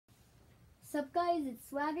Sup guys, it's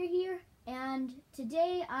Swagger here, and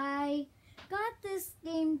today I got this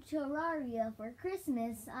game Terraria for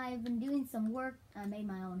Christmas. I've been doing some work. I made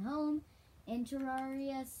my own home in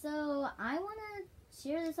Terraria, so I want to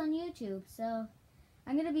share this on YouTube. So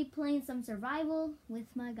I'm going to be playing some survival with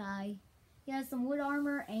my guy. He has some wood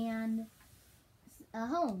armor and a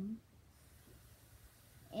home.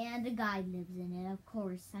 And a guy lives in it, of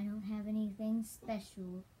course. I don't have anything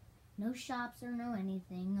special. No shops or no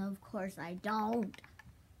anything. Of course I don't.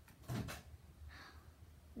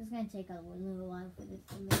 It's going to take a little while for this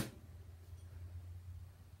to load.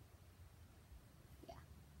 Yeah.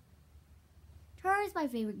 Terraria is my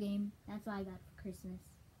favorite game. That's what I got for Christmas.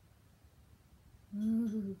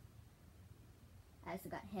 Ooh. I also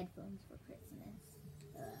got headphones for Christmas.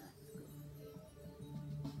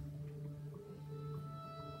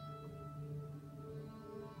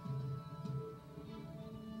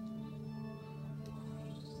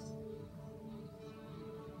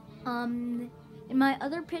 In my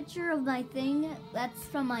other picture of my thing, that's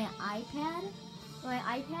from my iPad. My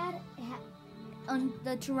iPad, on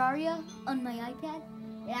the Terraria on my iPad,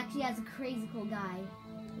 it actually has a crazy cool guy.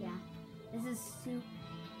 Yeah,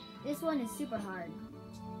 this one is super hard.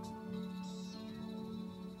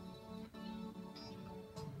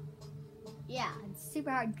 Yeah, it's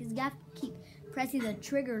super hard because you have to keep pressing the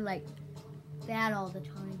trigger like that all the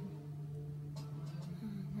time.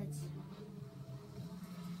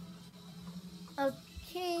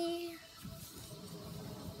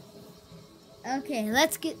 Okay,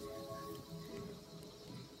 let's get...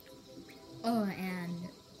 Oh, and...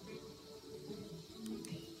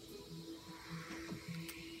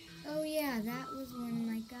 Oh yeah, that was when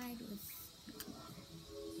my guide was...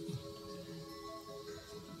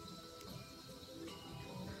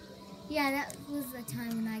 Yeah, that was the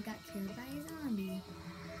time when I got killed by a zombie.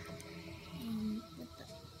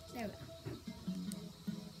 There we go.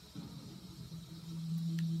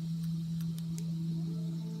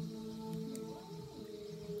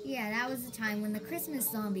 Yeah, that was the time when the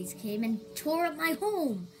Christmas zombies came and tore up my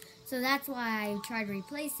home. So that's why I tried to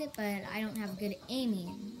replace it, but I don't have good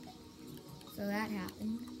aiming. So that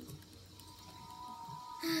happened.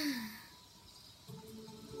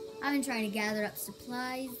 I've been trying to gather up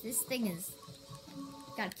supplies. This thing is...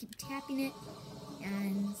 Gotta keep tapping it.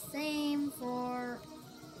 And same for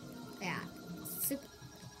that.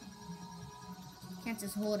 Can't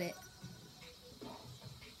just hold it.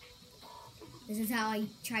 This is how I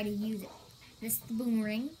try to use it. This is the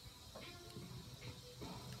boomerang.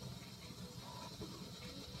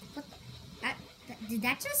 What? Did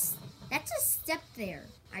that just stepped there?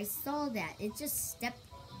 I saw that. It just stepped.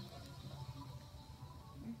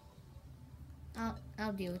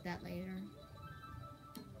 I'll deal with that later.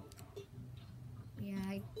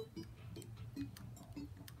 Yeah,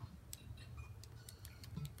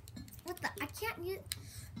 What the? I can't use...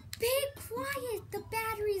 Be quiet! The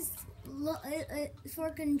battery's low, for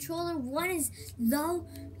a controller. One is low.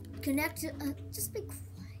 Connect to... just be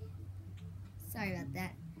quiet. Sorry about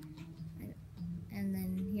that. And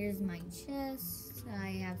then here's my chest.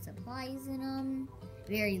 I have supplies in them.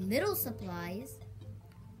 Very little supplies.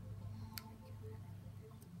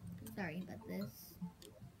 Sorry about this.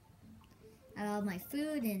 I have all my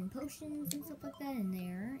food and potions and stuff like that in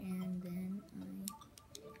there. And then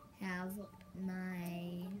I have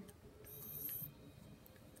my...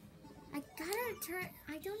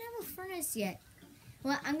 I don't have a furnace yet.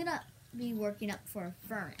 Well, I'm gonna be working up for a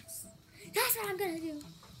furnace. That's what I'm gonna do.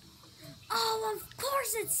 Oh, of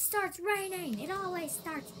course it starts raining. It always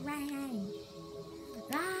starts raining.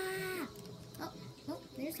 Ah! Oh,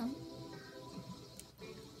 there's some.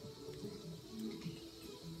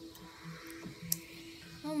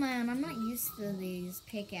 Oh man, I'm not used to these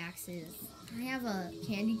pickaxes. I have a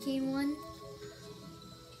candy cane one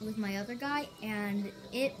with my other guy, and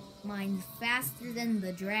it mines faster than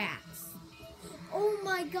the Drax. Oh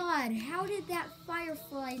my god, how did that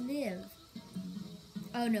firefly live?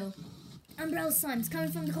 Oh no. Umbrella slimes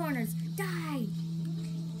coming from the corners. Die!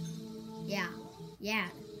 Yeah.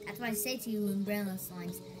 That's what I say to you, umbrella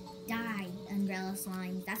slimes. Die, umbrella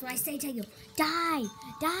slimes. That's what I say to you. Die!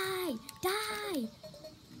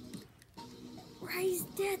 Rise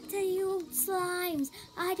death to you, slimes.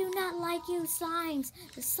 I do not like you, slimes.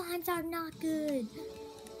 The slimes are not good.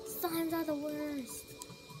 Slimes are the worst.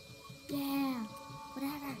 Yeah,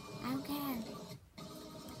 whatever. I don't care.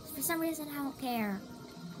 For some reason, I don't care.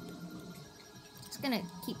 Just gonna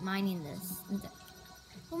keep mining this.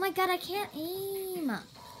 Oh my god, I can't aim.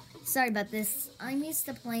 Sorry about this. I'm used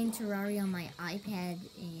to playing Terraria on my iPad,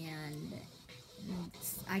 and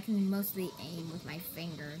I can mostly aim with my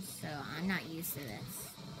fingers, so I'm not used to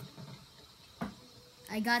this.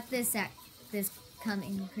 I got this at this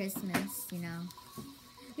coming Christmas, you know.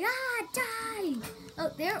 Yeah, die!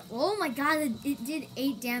 Oh, there. Oh my god, it did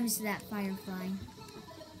 8 damage to that firefly.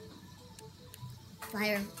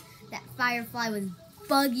 That firefly was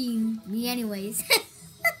bugging me anyways.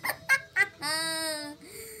 Oh,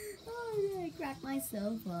 I cracked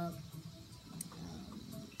myself up.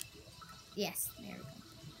 Yes, there we go.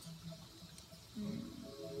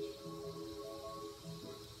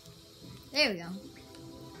 There we go.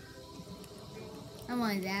 I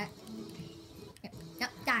wanted that. Yep,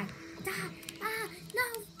 yep, die. Die! Ah! No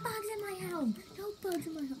bugs in my home! No bugs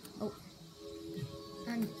in my home! Oh.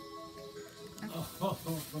 Oh,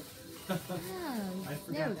 I there we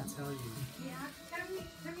forgot go. to tell you. Yeah,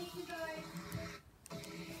 come you guys.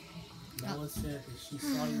 Nella said that she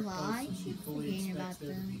saw your Well, post I and she keep fully forgetting expects about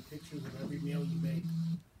there to them. be pictures of every meal you make.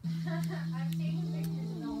 I've taken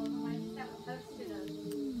pictures and all of them. I just haven't posted them.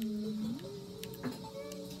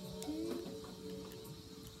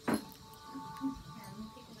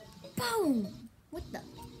 Boom! What the?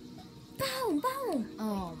 Boom! Boom!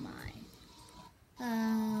 Oh my.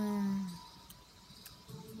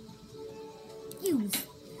 Use.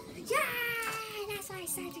 Yeah! That's why I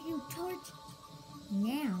said to you, torch.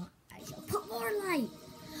 Now I shall put more light.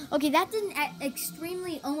 Okay, that didn't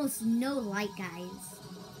extremely almost no light, guys.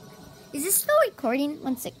 Is this still recording?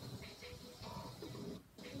 1 sec.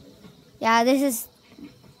 Yeah, this is.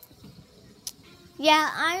 Yeah,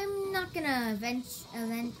 I'm not gonna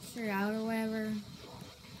venture out or whatever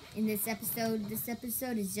in this episode. This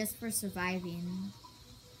episode is just for surviving.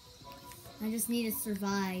 I just need to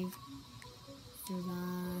survive.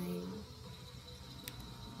 Survive.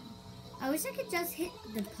 I wish I could just hit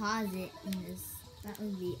deposit in this. That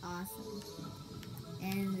would be awesome.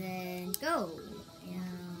 And then go.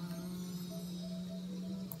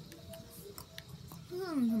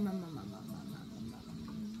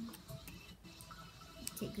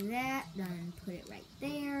 Take that, then put it right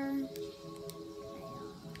there. I'm gonna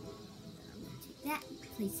take that,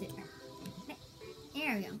 place it right there.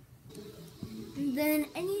 There we go. And then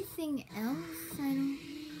anything else? I don't.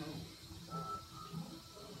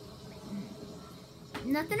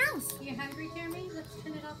 Nothing else. You hungry, Jeremy? Let's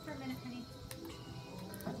turn it off for a minute, honey.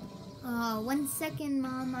 1 second,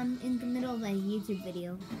 Mom. I'm in the middle of a YouTube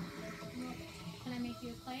video. Well, can I make you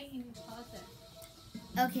a plate? You can pause it.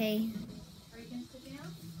 Okay. Are you going to sit down?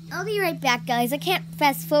 I'll be right back, guys. I can't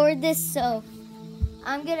fast forward this, so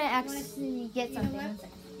I'm gonna actually get You know something. what?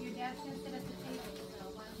 Your dad's going to sit at the table, so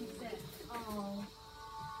why don't you sit? Oh.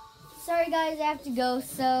 Sorry, guys. I have to go.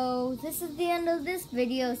 So this is the end of this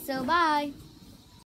video. So bye.